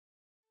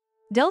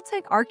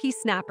Deltek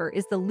ArchiSnapper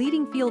is the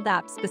leading field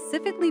app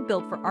specifically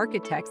built for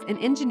architects and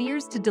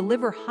engineers to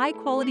deliver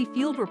high-quality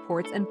field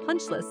reports and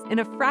punch lists in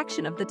a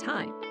fraction of the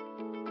time.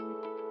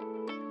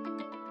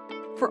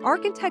 For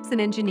architects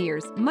and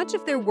engineers, much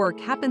of their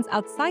work happens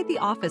outside the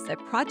office at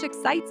project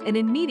sites and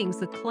in meetings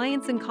with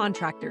clients and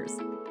contractors.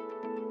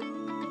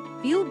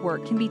 Field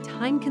work can be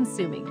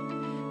time-consuming.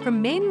 From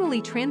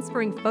manually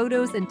transferring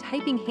photos and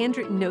typing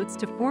handwritten notes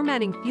to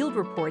formatting field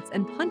reports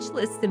and punch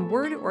lists in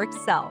Word or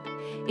Excel,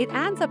 it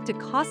adds up to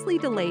costly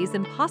delays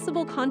and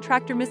possible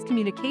contractor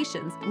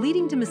miscommunications,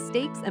 leading to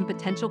mistakes and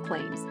potential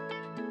claims.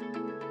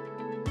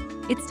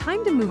 It's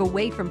time to move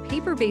away from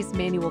paper-based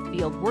manual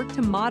field work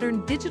to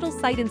modern digital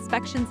site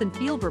inspections and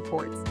field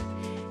reports.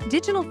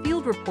 Digital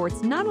field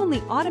reports not only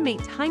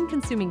automate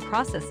time-consuming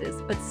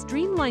processes but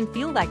streamline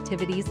field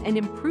activities and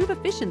improve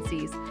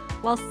efficiencies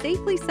while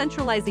safely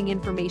centralizing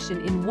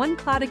information in one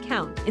cloud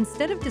account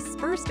instead of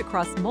dispersed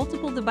across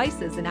multiple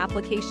devices and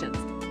applications.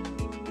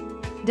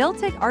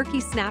 Deltek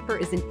ArchiSnapper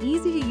is an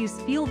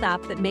easy-to-use field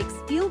app that makes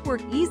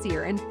fieldwork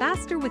easier and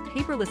faster with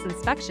paperless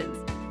inspections,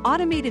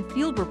 automated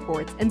field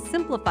reports, and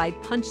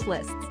simplified punch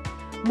lists.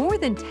 More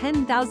than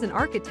 10,000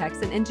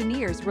 architects and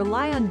engineers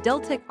rely on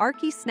Deltek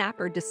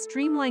ArchiSnapper to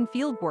streamline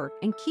fieldwork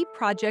and keep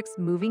projects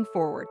moving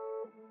forward.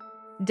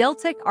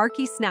 Deltek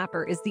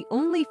ArchiSnapper is the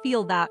only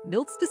field app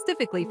built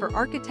specifically for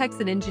architects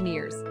and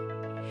engineers.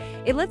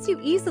 It lets you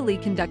easily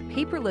conduct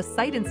paperless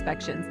site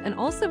inspections and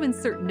also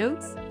insert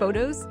notes,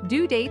 photos,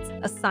 due dates,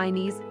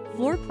 assignees,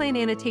 floor plan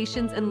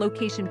annotations, and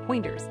location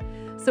pointers,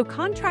 so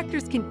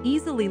contractors can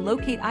easily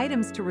locate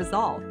items to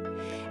resolve.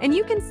 And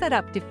you can set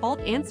up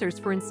default answers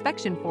for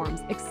inspection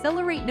forms,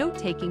 accelerate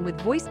note-taking with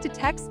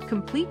voice-to-text,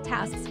 complete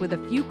tasks with a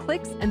few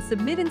clicks, and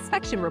submit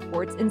inspection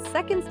reports in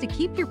seconds to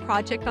keep your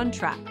project on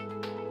track.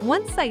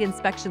 Once site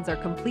inspections are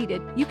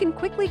completed, you can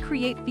quickly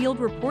create field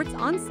reports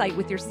on-site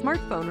with your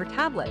smartphone or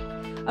tablet.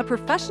 A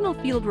professional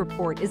field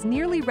report is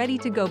nearly ready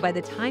to go by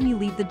the time you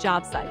leave the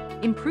job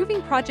site,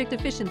 improving project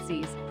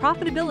efficiencies,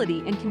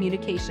 profitability, and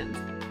communications.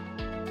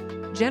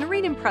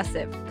 Generate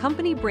impressive,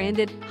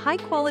 company-branded,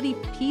 high-quality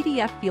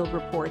PDF field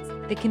reports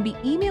that can be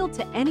emailed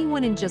to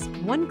anyone in just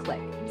one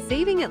click,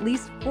 saving at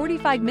least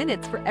 45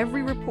 minutes for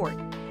every report.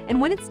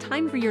 And when it's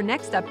time for your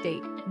next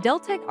update,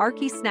 Deltek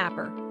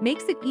ArchiSnapper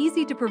makes it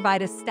easy to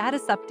provide a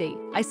status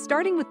update by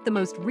starting with the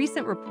most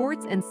recent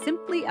reports and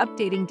simply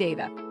updating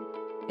data.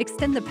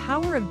 Extend the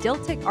power of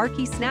Deltek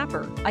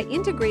ArchiSnapper by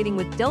integrating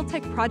with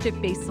Deltek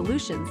project-based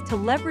solutions to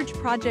leverage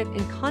project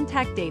and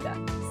contact data,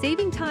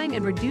 saving time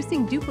and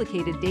reducing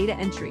duplicated data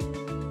entry.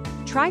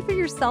 Try for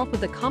yourself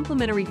with a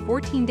complimentary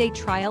 14-day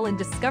trial and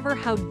discover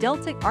how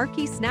Deltek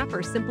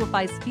ArchiSnapper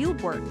simplifies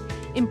fieldwork,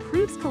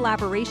 improves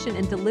collaboration,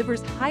 and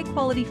delivers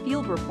high-quality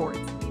field reports.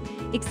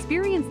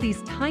 Experience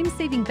these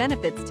time-saving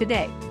benefits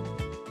today.